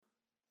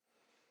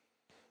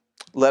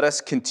Let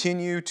us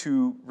continue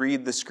to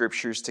read the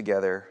scriptures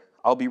together.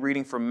 I'll be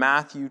reading from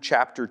Matthew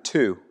chapter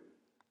 2.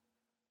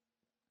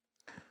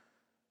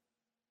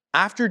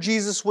 After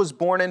Jesus was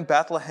born in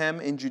Bethlehem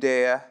in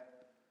Judea,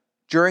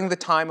 during the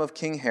time of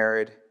King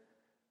Herod,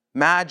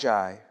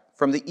 Magi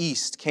from the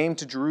east came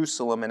to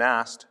Jerusalem and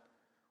asked,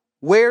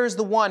 "Where is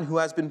the one who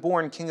has been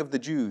born King of the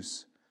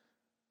Jews?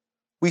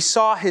 We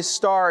saw his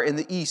star in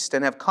the east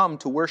and have come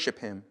to worship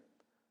him."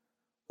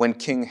 When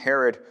King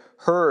Herod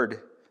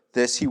heard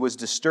this, he was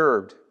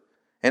disturbed,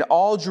 and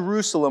all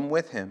Jerusalem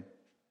with him.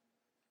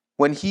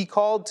 When he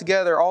called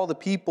together all the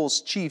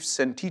people's chiefs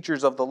and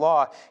teachers of the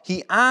law,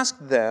 he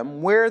asked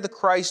them where the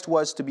Christ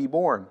was to be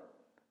born.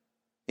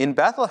 "In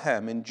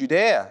Bethlehem, in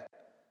Judea,"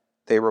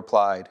 they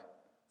replied,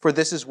 "for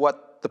this is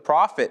what the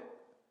prophet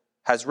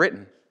has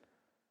written.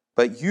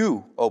 But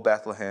you, O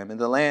Bethlehem, in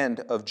the land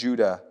of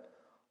Judah,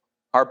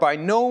 are by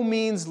no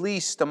means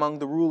least among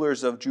the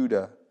rulers of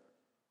Judah,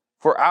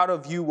 for out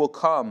of you will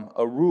come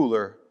a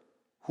ruler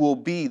who will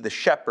be the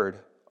shepherd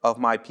of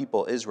my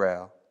people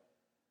Israel."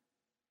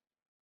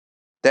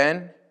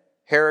 Then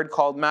Herod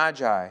called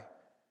Magi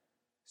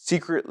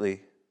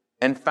secretly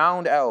and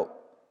found out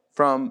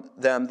from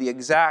them the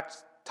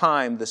exact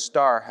time the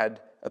star had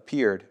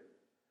appeared.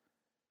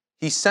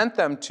 He sent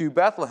them to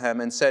Bethlehem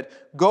and said,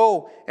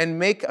 "Go and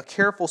make a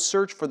careful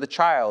search for the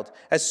child.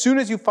 As soon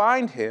as you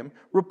find him,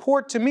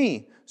 report to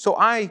me, so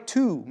I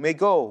too may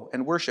go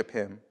and worship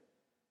him."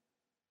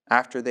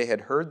 After they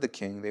had heard the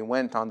king, they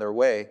went on their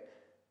way,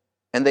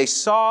 and they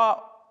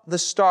saw the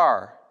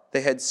star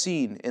they had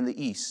seen in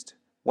the east,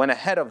 went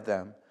ahead of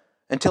them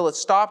until it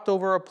stopped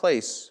over a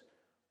place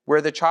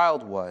where the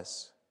child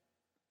was.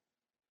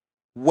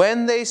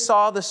 When they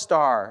saw the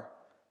star,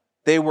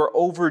 they were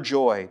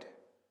overjoyed.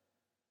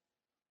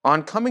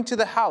 On coming to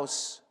the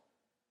house,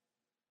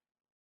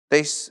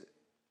 they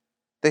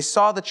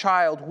saw the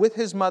child with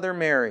his mother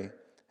Mary,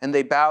 and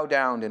they bowed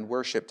down and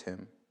worshipped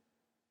him.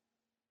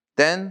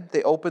 Then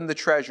they opened the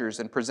treasures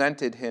and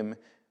presented him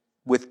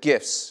with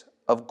gifts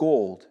of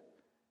gold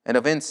and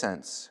of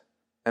incense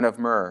and of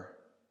myrrh.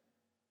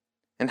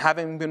 And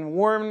having been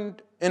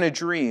warned in a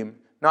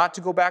dream not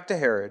to go back to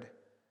Herod,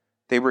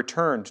 they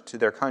returned to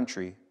their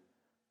country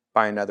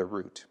by another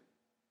route.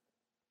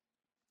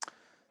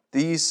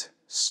 These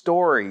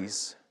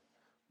stories,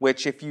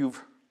 which if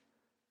you've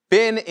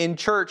been in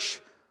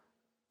church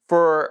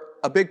for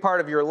a big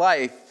part of your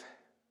life,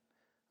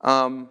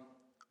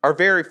 are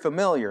very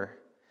familiar.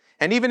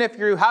 And even if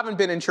you haven't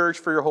been in church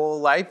for your whole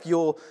life,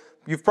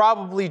 you've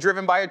probably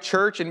driven by a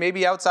church, and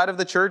maybe outside of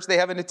the church they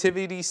have a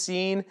nativity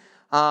scene.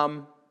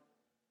 And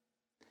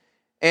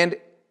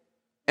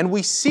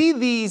we see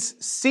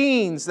these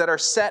scenes that are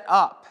set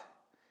up.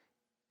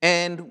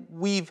 And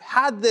we've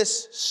had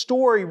this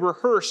story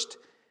rehearsed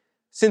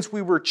since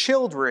we were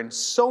children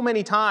so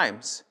many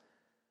times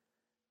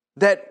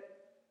that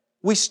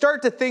we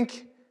start to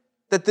think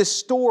that this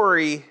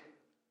story,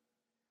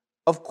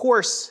 of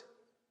course,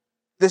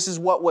 this is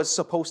what was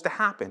supposed to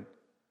happen.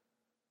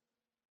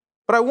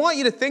 But I want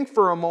you to think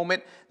for a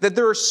moment that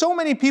there are so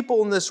many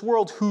people in this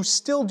world who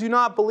still do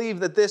not believe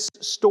that this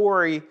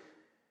story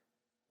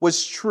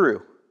was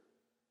true.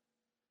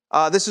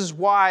 This is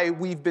why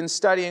we've been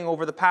studying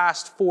over the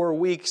past 4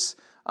 weeks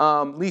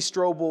Lee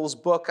Strobel's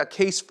book, A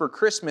Case for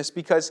Christmas,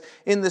 because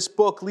in this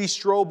book, Lee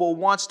Strobel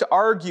wants to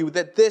argue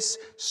that this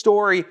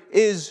story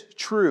is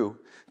true,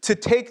 to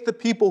take the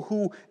people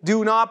who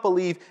do not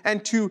believe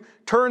and to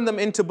turn them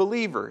into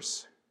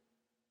believers.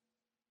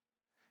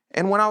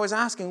 And when I was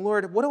asking,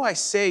 Lord, what do I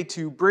say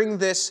to bring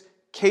this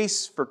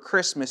case for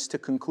Christmas to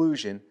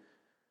conclusion?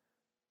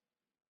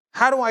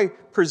 How do I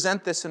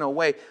present this in a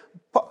way?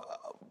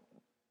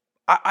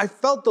 I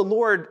felt the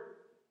Lord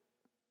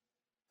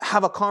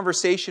have a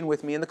conversation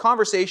with me, and the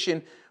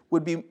conversation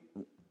would be,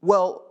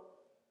 well,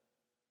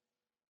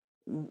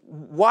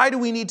 why do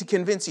we need to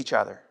convince each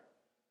other?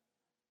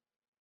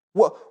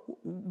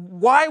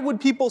 Why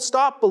would people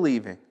stop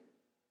believing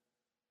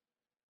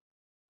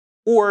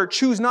or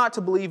choose not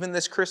to believe in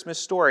this Christmas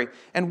story?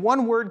 And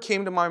one word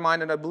came to my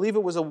mind, and I believe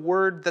it was a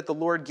word that the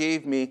Lord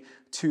gave me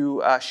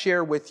to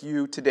share with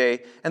you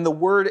today, and the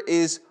word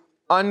is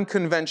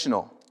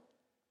unconventional.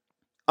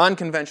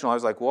 Unconventional. I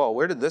was like, whoa,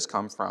 where did this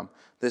come from?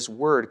 This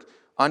word,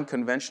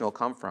 unconventional,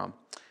 come from?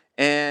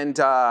 And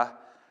so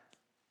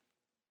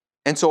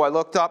I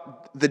looked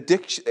up in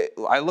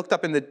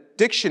the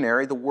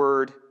dictionary the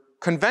word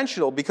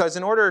conventional, because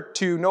in order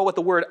to know what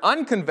the word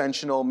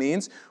unconventional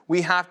means,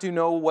 we have to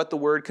know what the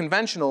word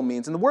conventional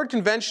means. And the word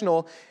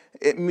conventional,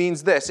 it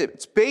means this: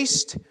 it's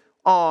based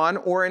on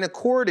or in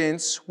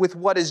accordance with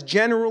what is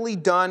generally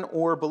done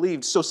or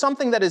believed. So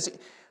something that is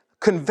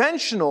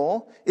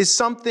conventional is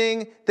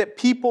something that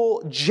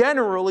people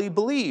generally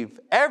believe.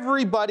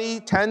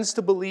 Everybody tends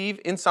to believe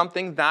in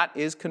something that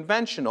is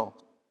conventional.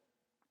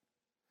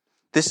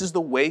 This is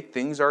the way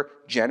things are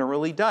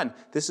generally done.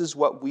 This is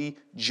what we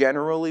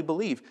generally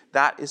believe.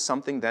 That is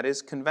something that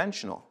is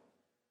conventional.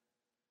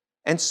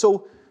 And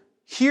so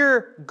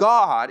here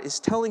God is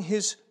telling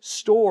his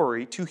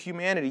story to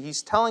humanity.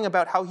 He's telling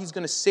about how he's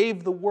going to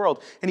save the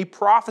world. And he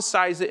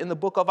prophesies it in the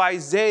book of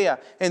Isaiah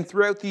and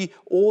throughout the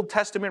Old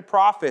Testament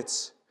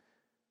prophets.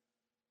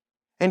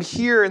 And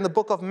here in the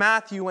book of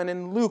Matthew and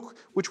in Luke,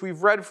 which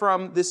we've read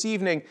from this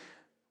evening,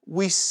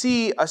 we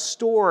see a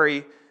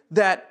story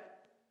that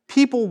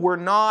people were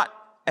not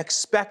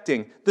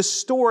expecting. The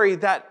story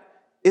that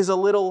is a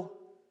little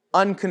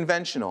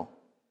unconventional.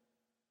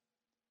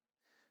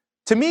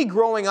 To me,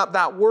 growing up,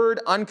 that word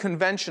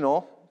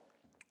unconventional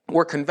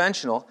or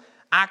conventional,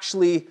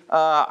 actually,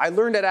 I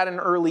learned it at an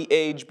early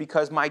age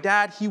because my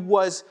dad, he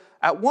was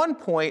at one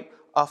point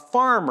a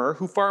farmer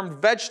who farmed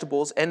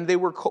vegetables, and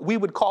we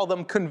would call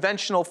them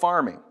conventional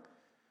farming,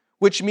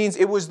 which means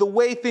it was the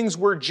way things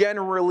were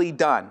generally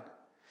done.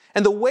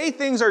 And the way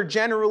things are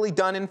generally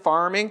done in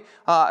farming,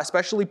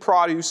 especially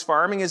produce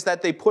farming, is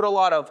that they put a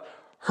lot of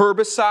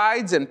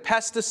herbicides and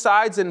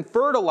pesticides and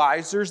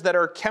fertilizers that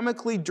are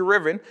chemically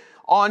driven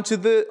onto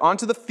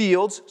the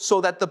fields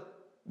so that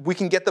we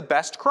can get the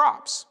best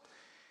crops.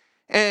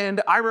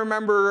 And I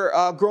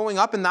remember growing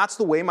up, and that's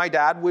the way my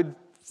dad would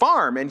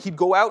farm. And he'd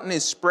go out in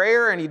his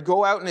sprayer, and he'd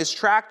go out in his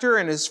tractor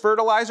and his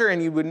fertilizer,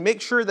 and he would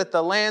make sure that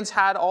the lands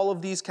had all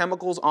of these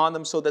chemicals on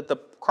them so that the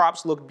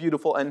crops looked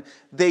beautiful, and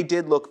they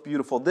did look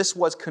beautiful. This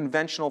was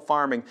conventional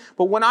farming.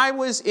 But when I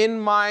was in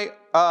my,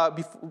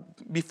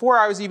 before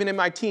I was even in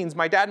my teens,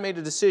 my dad made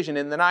a decision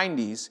in the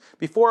 90s,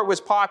 before it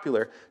was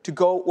popular, to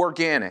go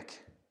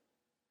organic.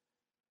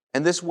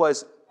 And this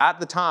was, at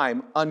the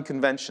time,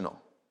 unconventional.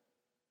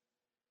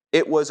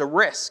 It was a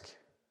risk.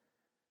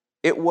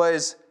 It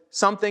was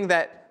something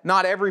that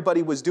not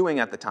everybody was doing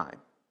at the time.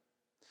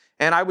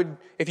 And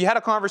if you had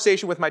a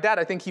conversation with my dad,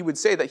 I think he would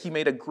say that he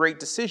made a great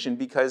decision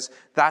because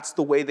that's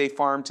the way they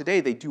farm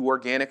today. They do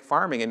organic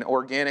farming, and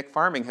organic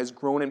farming has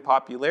grown in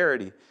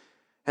popularity.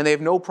 And they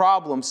have no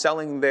problem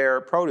selling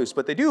their produce,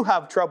 but they do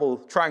have trouble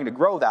trying to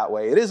grow that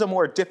way. It is a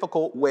more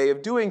difficult way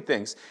of doing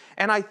things.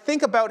 And I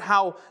think about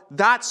how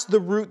that's the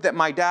route that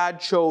my dad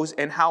chose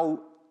and how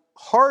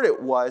hard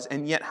it was,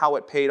 and yet how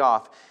it paid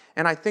off.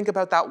 And I think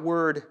about that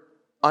word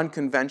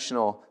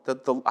unconventional,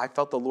 that I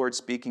felt the Lord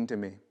speaking to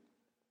me.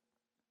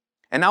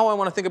 And now I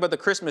want to think about the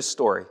Christmas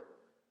story.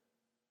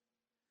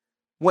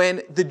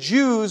 When the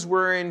Jews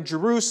were in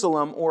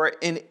Jerusalem or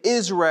in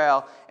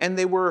Israel, and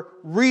they were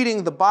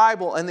reading the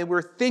Bible, and they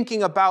were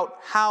thinking about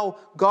how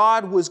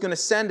God was going to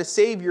send a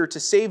Savior to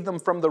save them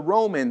from the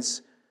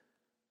Romans,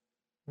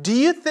 do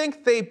you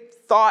think they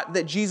thought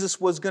that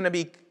Jesus was going to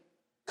be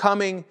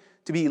coming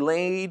to be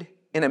laid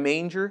in a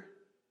manger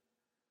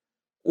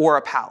or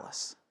a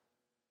palace?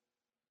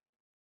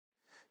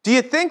 Do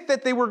you think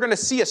that they were going to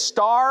see a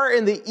star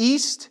in the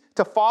east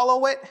to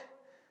follow it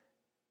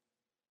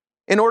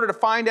in order to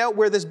find out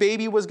where this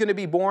baby was going to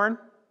be born?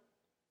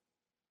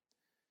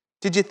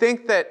 Did you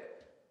think that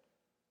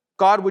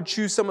God would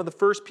choose some of the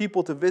first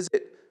people to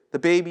visit the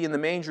baby in the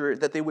manger,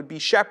 that they would be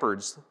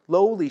shepherds,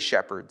 lowly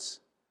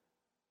shepherds,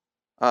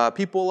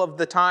 people of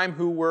the time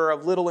who were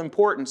of little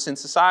importance in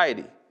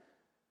society,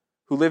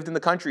 who lived in the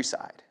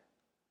countryside?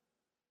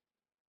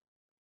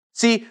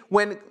 See,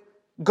 when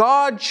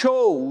God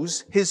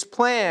chose his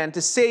plan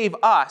to save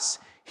us,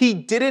 he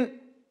didn't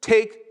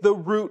take the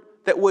route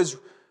that was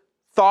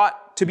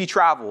thought to be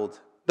traveled,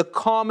 the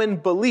common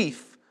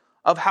belief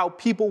of how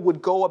people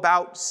would go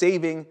about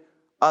saving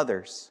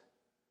others.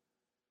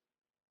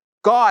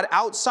 God,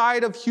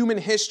 outside of human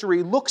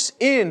history, looks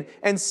in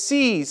and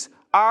sees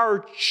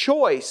our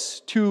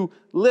choice to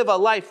live a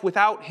life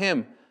without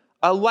him,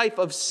 a life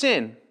of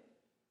sin.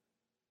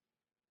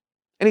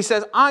 And he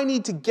says, I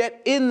need to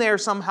get in there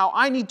somehow.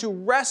 I need to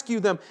rescue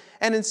them.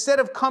 And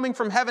instead of coming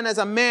from heaven as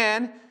a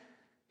man,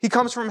 he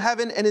comes from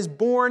heaven and is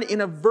born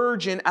in a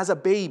virgin as a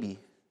baby.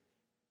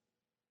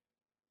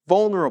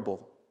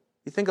 Vulnerable.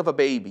 You think of a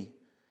baby.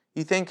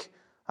 You think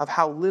of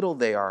how little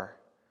they are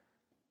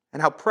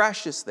and how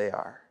precious they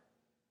are.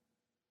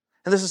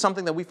 And this is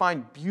something that we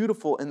find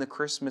beautiful in the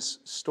Christmas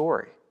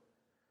story.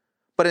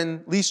 But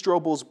in Lee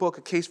Strobel's book,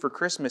 A Case for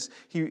Christmas,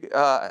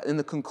 in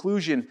the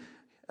conclusion,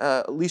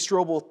 Lee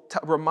Strobel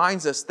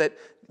reminds us that,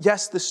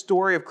 yes, the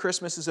story of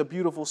Christmas is a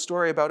beautiful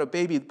story about a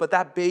baby, but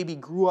that baby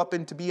grew up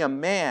into be a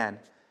man.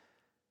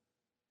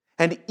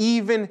 And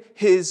even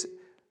his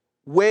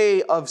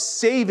way of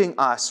saving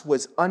us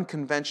was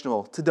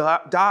unconventional, to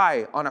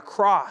die on a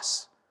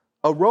cross,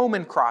 a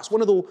Roman cross, one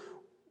of the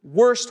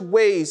worst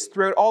ways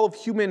throughout all of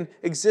human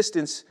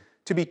existence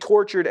to be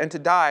tortured and to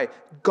die.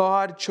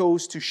 God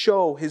chose to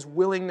show his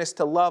willingness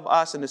to love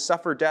us and to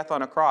suffer death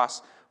on a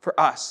cross for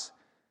us,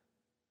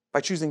 by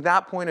choosing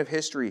that point of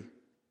history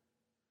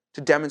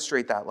to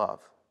demonstrate that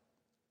love.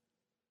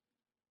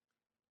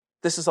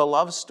 This is a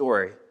love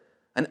story,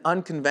 an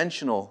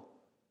unconventional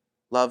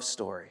love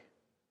story.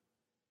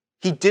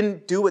 He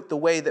didn't do it the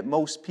way that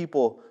most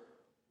people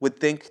would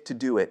think to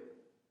do it.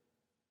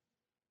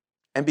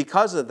 And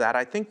because of that,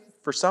 I think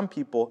for some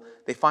people,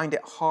 they find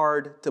it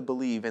hard to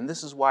believe. And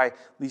this is why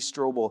Lee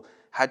Strobel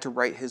had to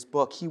write his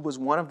book, he was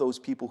one of those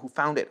people who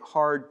found it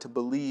hard to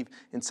believe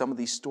in some of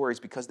these stories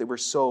because they were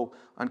so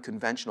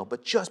unconventional.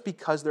 But just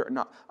because they're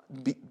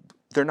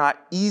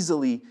not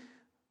easily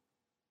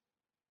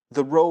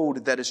the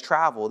road that is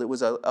traveled, it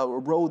was a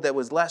road that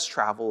was less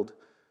traveled,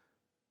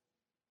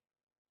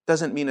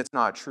 doesn't mean it's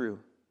not true.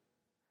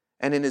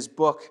 And in his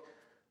book,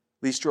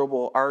 Lee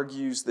Strobel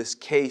argues this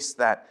case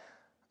that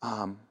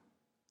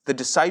the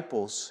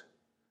disciples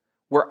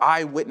were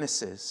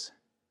eyewitnesses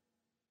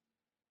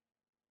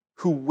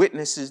who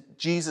witnesses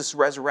Jesus'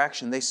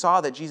 resurrection. They saw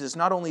that Jesus,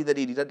 not only that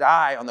he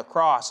died on the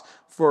cross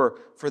for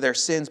their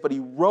sins, but he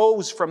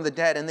rose from the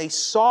dead, and they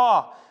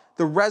saw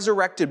the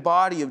resurrected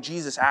body of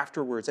Jesus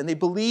afterwards. And they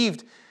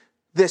believed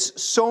this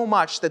so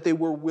much that they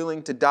were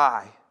willing to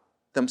die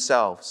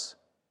themselves,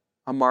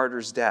 a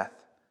martyr's death,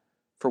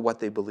 for what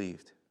they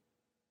believed.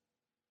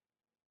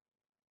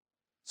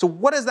 So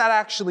what does that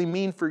actually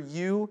mean for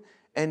you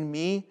and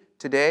me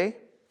today?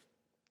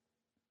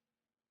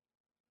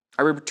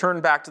 I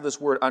return back to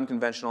this word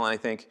unconventional, and I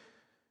think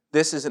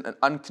this is an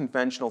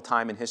unconventional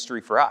time in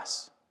history for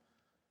us.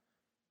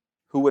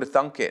 Who would have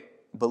thunk it,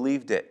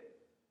 believed it?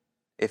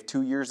 If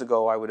 2 years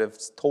ago I would have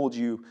told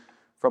you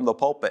from the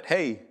pulpit,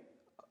 hey,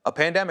 a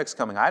pandemic's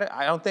coming,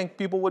 I don't think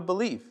people would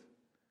believe.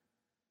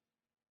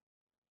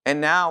 And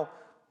now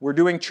we're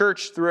doing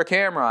church through a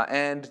camera,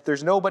 and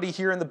there's nobody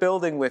here in the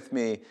building with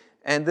me,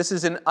 and this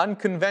is an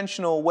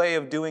unconventional way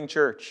of doing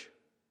church.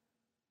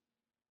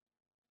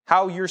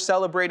 How you're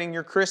celebrating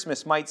your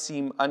Christmas might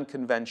seem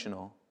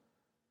unconventional.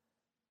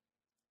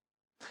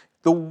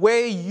 The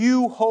way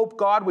you hope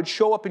God would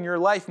show up in your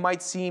life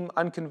might seem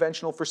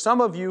unconventional. For some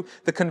of you,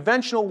 the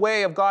conventional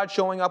way of God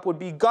showing up would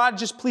be, God,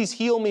 just please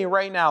heal me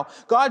right now.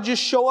 God,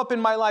 just show up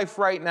in my life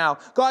right now.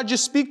 God,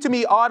 just speak to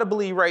me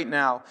audibly right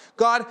now.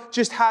 God,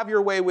 just have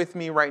your way with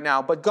me right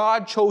now. But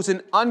God chose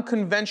an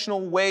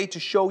unconventional way to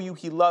show you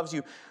he loves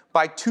you.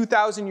 By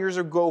 2,000 years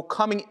ago,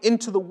 coming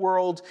into the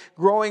world,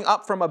 growing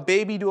up from a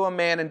baby to a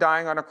man and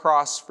dying on a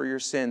cross for your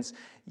sins.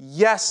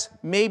 Yes,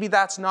 maybe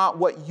that's not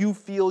what you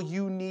feel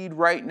you need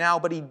right now,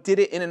 but he did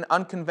it in an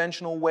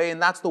unconventional way, and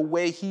that's the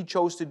way he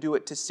chose to do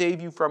it, to save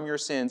you from your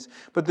sins.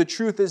 But the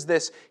truth is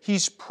this,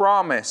 he's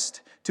promised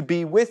to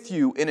be with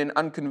you in an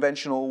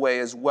unconventional way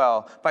as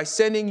well, by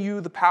sending you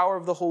the power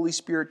of the Holy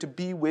Spirit to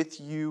be with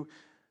you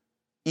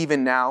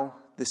even now,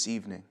 this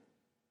evening.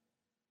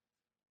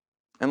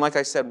 And like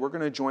I said, we're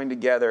going to join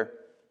together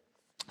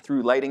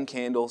through lighting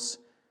candles.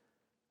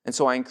 And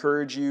so I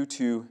encourage you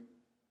to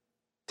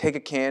take a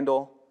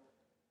candle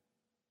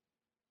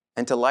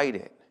and to light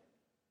it.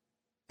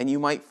 And you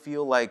might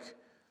feel like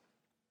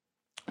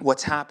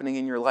what's happening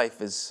in your life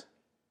is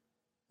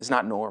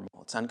not normal.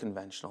 It's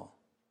unconventional.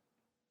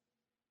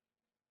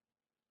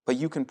 But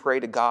you can pray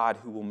to God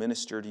who will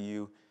minister to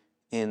you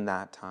in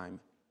that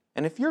time.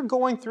 And if you're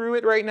going through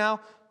it right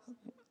now,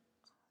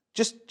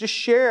 just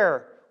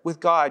share with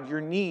God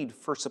your need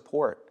for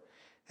support.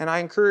 And I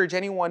encourage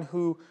anyone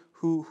who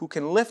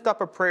can lift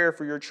up a prayer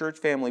for your church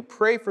family,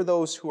 pray for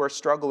those who are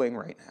struggling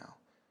right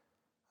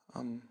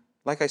now.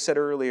 Like I said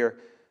earlier,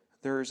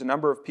 there's a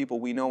number of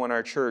people we know in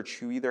our church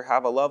who either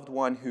have a loved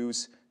one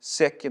who's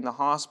sick in the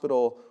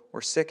hospital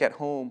or sick at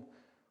home,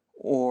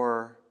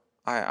 or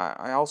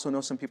I also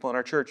know some people in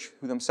our church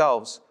who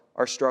themselves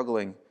are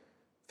struggling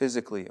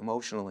physically,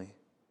 emotionally.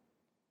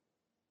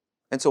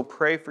 And so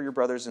pray for your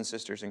brothers and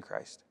sisters in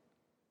Christ.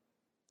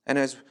 And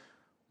as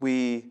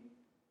we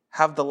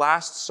have the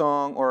last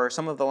song, or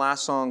some of the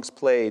last songs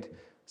played,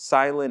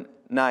 Silent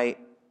Night,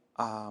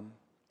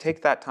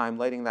 take that time,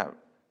 lighting that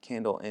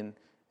candle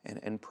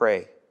and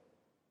pray.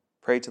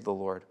 Pray to the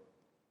Lord.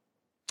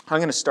 I'm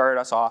going to start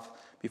us off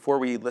before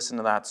we listen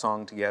to that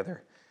song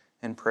together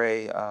and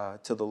pray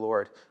to the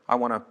Lord. I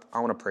want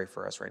to pray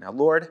for us right now.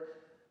 Lord,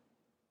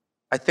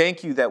 I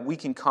thank you that we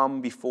can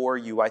come before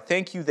you. I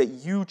thank you that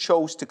you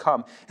chose to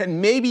come.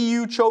 And maybe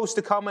you chose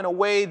to come in a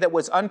way that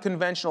was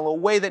unconventional, a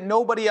way that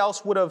nobody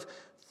else would have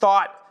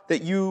thought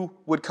that you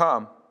would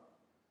come.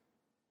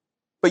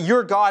 But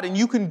you're God, and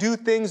you can do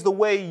things the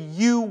way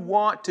you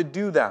want to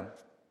do them.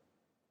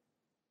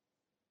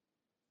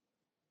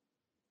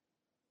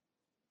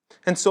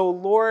 And so,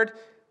 Lord,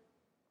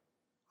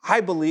 I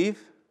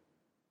believe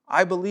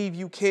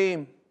you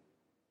came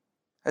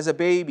as a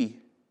baby,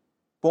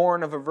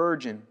 born of a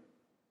virgin.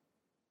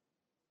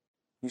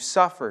 You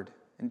suffered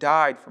and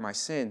died for my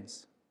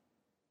sins.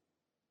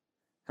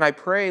 And I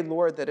pray,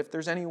 Lord, that if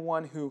there's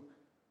anyone who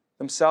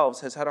themselves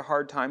has had a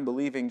hard time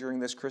believing during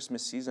this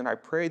Christmas season, I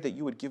pray that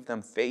you would give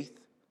them faith.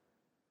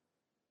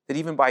 That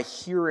even by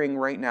hearing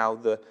right now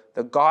the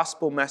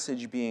gospel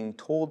message being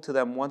told to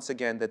them once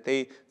again, that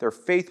their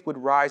faith would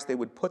rise, they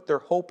would put their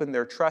hope and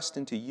their trust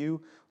into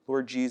you,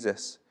 Lord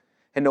Jesus.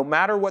 And no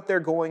matter what they're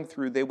going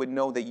through, they would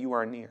know that you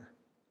are near.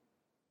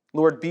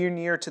 Lord, be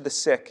near to the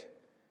sick.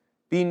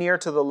 Be near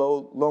to the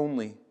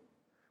lonely.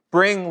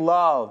 Bring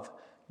love,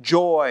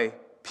 joy,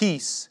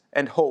 peace,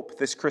 and hope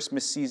this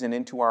Christmas season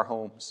into our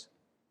homes.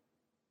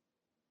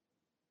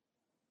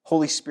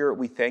 Holy Spirit,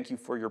 we thank you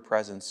for your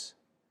presence.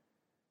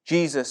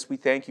 Jesus, we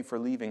thank you for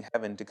leaving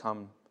heaven to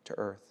come to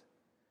earth.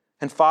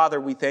 And Father,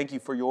 we thank you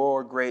for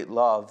your great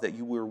love that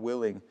you were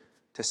willing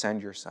to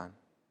send your Son.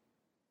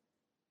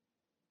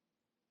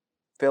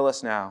 Fill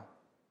us now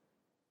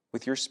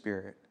with your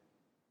Spirit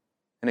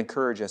and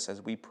encourage us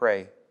as we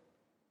pray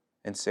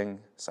and sing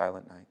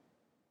Silent Night.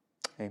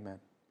 Amen.